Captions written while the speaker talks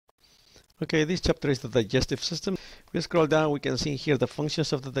Okay, this chapter is the digestive system. We scroll down, we can see here the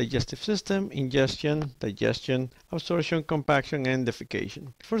functions of the digestive system: ingestion, digestion, absorption, compaction, and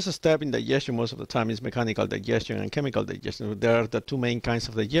defecation. First step in digestion most of the time is mechanical digestion and chemical digestion. There are the two main kinds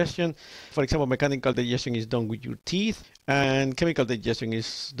of digestion. For example, mechanical digestion is done with your teeth, and chemical digestion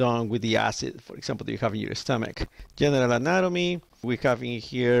is done with the acid, for example, that you have in your stomach. General anatomy, we have in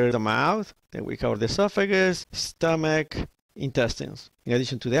here the mouth, then we cover the esophagus, stomach, intestines. In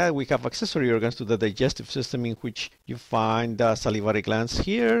addition to that, we have accessory organs to the digestive system, in which you find the salivary glands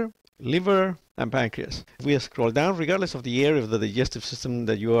here, liver, and pancreas. If we scroll down, regardless of the area of the digestive system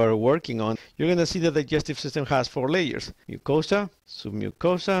that you are working on, you're going to see the digestive system has 4 layers: mucosa,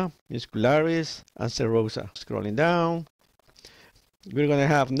 submucosa, muscularis, and serosa. Scrolling down, we're going to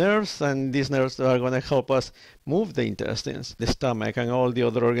have nerves, and these nerves are going to help us move the intestines, the stomach, and all the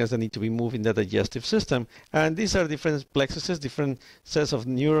other organs that need to be moved in the digestive system. And these are different plexuses, different sets of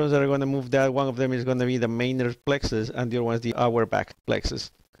neurons that are going to move that. One of them is going to be the main nerve plexus, and the other one is the hour back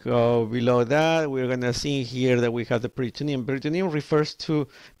plexus. Go below that, we're going to see here that we have the peritoneum. Peritoneum refers to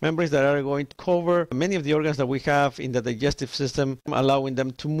membranes that are going to cover many of the organs that we have in the digestive system, allowing them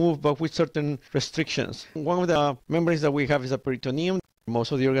to move, but with certain restrictions. One of the membranes that we have is the peritoneum.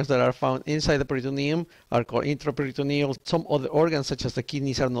 Most of the organs that are found inside the peritoneum are called intraperitoneal. Some other organs, such as the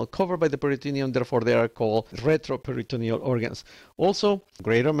kidneys, are not covered by the peritoneum, therefore they are called retroperitoneal organs. Also,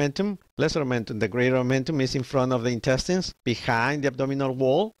 greater omentum, lesser omentum. The greater omentum is in front of the intestines, behind the abdominal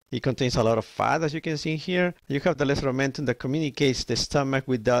wall. It contains a lot of fat, as you can see here. You have the lesser omentum that communicates the stomach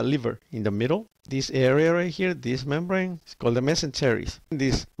with the liver in the middle. This area right here, this membrane, is called the mesenteries.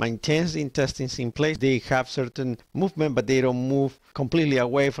 This maintains the intestines in place. They have certain movement, but they don't move completely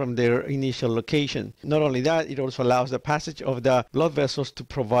away from their initial location. Not only that, it also allows the passage of the blood vessels to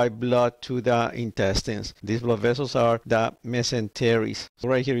provide blood to the intestines. These blood vessels are the mesenteries. So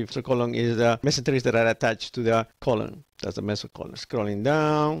right here, the colon is the mesenteries that are attached to the colon. That's the mesocolon. Scrolling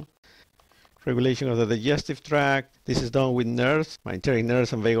down, regulation of the digestive tract. This is done with nerves, mesenteric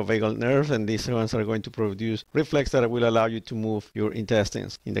nerves and vagal nerves, and these ones are going to produce reflex that will allow you to move your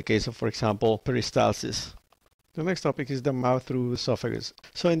intestines. In the case of, for example, peristalsis. The next topic is the mouth through esophagus.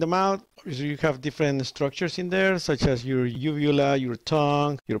 So in the mouth, you have different structures in there, such as your uvula, your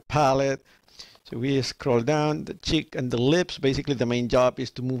tongue, your palate. So we scroll down, the cheek and the lips. Basically, the main job is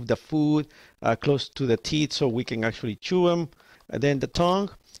to move the food close to the teeth so we can actually chew them. And then the tongue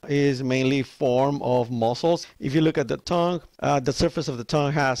is mainly form of muscles. If you look at the tongue, the surface of the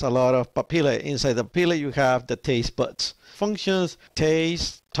tongue has a lot of papillae. Inside the papillae, you have the taste buds. Functions: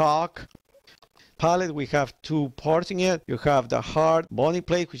 taste, talk. Palate, we have 2 parts in it. You have the hard bony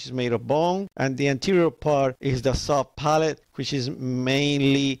plate, which is made of bone, and the anterior part is the soft palate, which is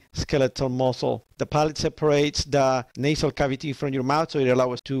mainly skeletal muscle. The palate separates the nasal cavity from your mouth, so it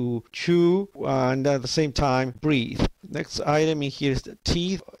allows us to chew and at the same time breathe. Next item in here is the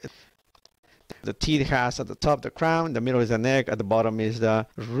teeth. The teeth has at the top the crown, the middle is the neck, at the bottom is the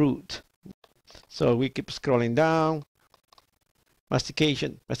root. So we keep scrolling down.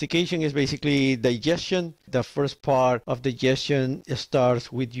 Mastication. Mastication is basically digestion. The first part of digestion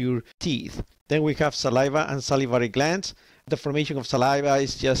starts with your teeth. Then we have saliva and salivary glands. The formation of saliva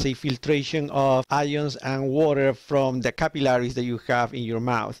is just a filtration of ions and water from the capillaries that you have in your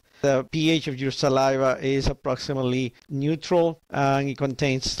mouth. The pH of your saliva is approximately neutral, and it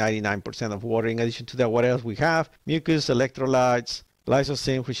contains 99% of water. In addition to that, what else we have? Mucus, electrolytes,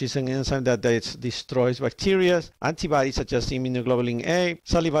 lysosome, which is an enzyme that destroys bacteria, antibodies such as immunoglobulin A,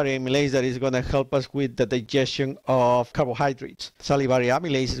 salivary amylase that is going to help us with the digestion of carbohydrates. Salivary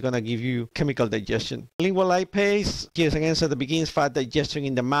amylase is going to give you chemical digestion. Lingual lipase, here's an enzyme that begins fat digestion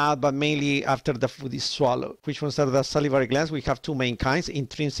in the mouth, but mainly after the food is swallowed. Which ones are the salivary glands? We have 2 main kinds,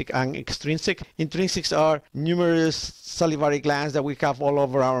 intrinsic and extrinsic. Intrinsics are numerous salivary glands that we have all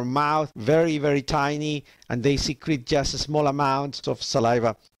over our mouth, very, very tiny, and they secrete just small amounts of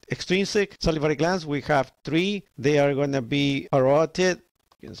saliva. Extrinsic salivary glands, we have 3. They are going to be parotid,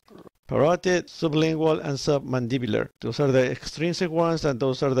 sublingual, and submandibular. Those are the extrinsic ones, and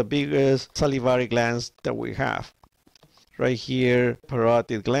those are the biggest salivary glands that we have. Right here,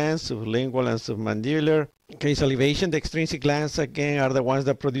 parotid glands, sublingual, and submandibular. Okay, salivation, the extrinsic glands again are the ones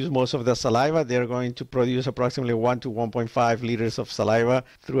that produce most of the saliva. They're going to produce approximately 1 to 1.5 liters of saliva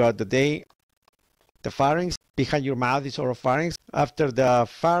throughout the day. The pharynx, behind your mouth is oropharynx. After the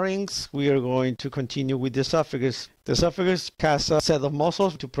pharynx, we are going to continue with the esophagus. The The esophagus has a set of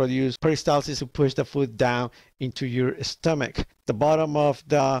muscles to produce peristalsis to push the food down into your stomach. The bottom of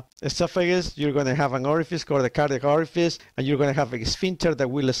the esophagus, you're going to have an orifice called the cardiac orifice, and you're going to have a sphincter that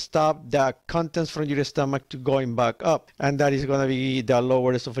will stop the contents from your stomach to going back up. And that is going to be the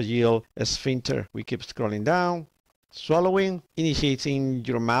lower esophageal sphincter. We keep scrolling down. Swallowing initiates in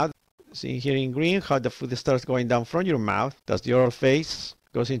your mouth. See here in green how the food starts going down from your mouth. That's the oral phase.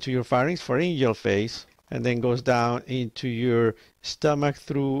 Goes into your pharyngeal phase, and then goes down into your stomach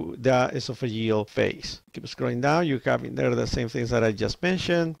through the esophageal phase. Keep scrolling down. You have in there the same things that I just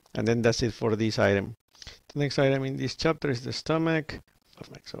mentioned, and then that's it for this item. The next item in this chapter is the stomach.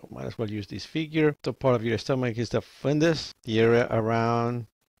 So might as well use this figure. The part of your stomach is the fundus. The area around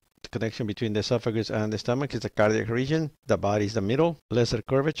the connection between the esophagus and the stomach is the cardiac region. The body is the middle. Lesser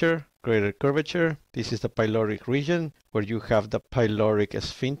curvature, greater curvature. This is the pyloric region where you have the pyloric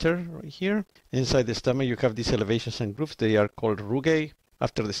sphincter right here. Inside the stomach, you have these elevations and grooves. They are called rugae.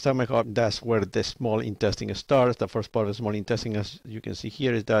 After the stomach, that's where the small intestine starts. The first part of the small intestine, as you can see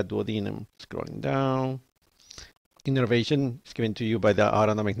here, is the duodenum. Scrolling down. Innervation is given to you by the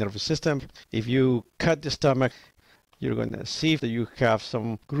autonomic nervous system. If you cut the stomach, you're going to see that you have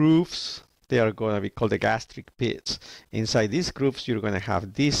some grooves. They are going to be called the gastric pits. Inside these grooves, you're going to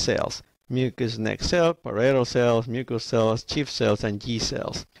have these cells: mucous neck cell, parietal cells, mucous cells, Schiff cells, and G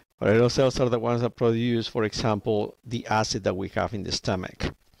cells. Parietal cells are the ones that produce, for example, the acid that we have in the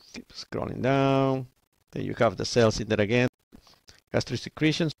stomach. Keep scrolling down. Then you have the cells in there again. Gastric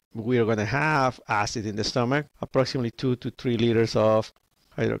secretions. We are going to have acid in the stomach, approximately 2 to 3 liters of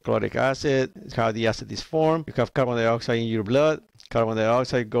hydrochloric acid. It's how the acid is formed. You have carbon dioxide in your blood. Carbon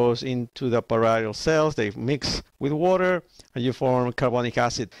dioxide goes into the parietal cells. They mix with water and you form carbonic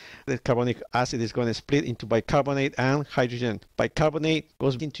acid. The carbonic acid is going to split into bicarbonate and hydrogen. Bicarbonate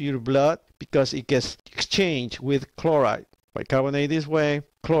goes into your blood because it gets exchanged with chloride. Bicarbonate this way,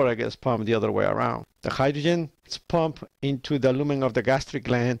 chloride gets pumped the other way around. The hydrogen is pumped into the lumen of the gastric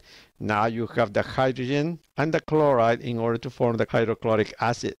gland. Now you have the hydrogen and the chloride in order to form the hydrochloric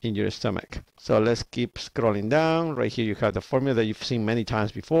acid in your stomach. So let's keep scrolling down. Right here you have the formula that you've seen many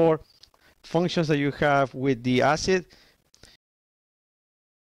times before. Functions that you have with the acid.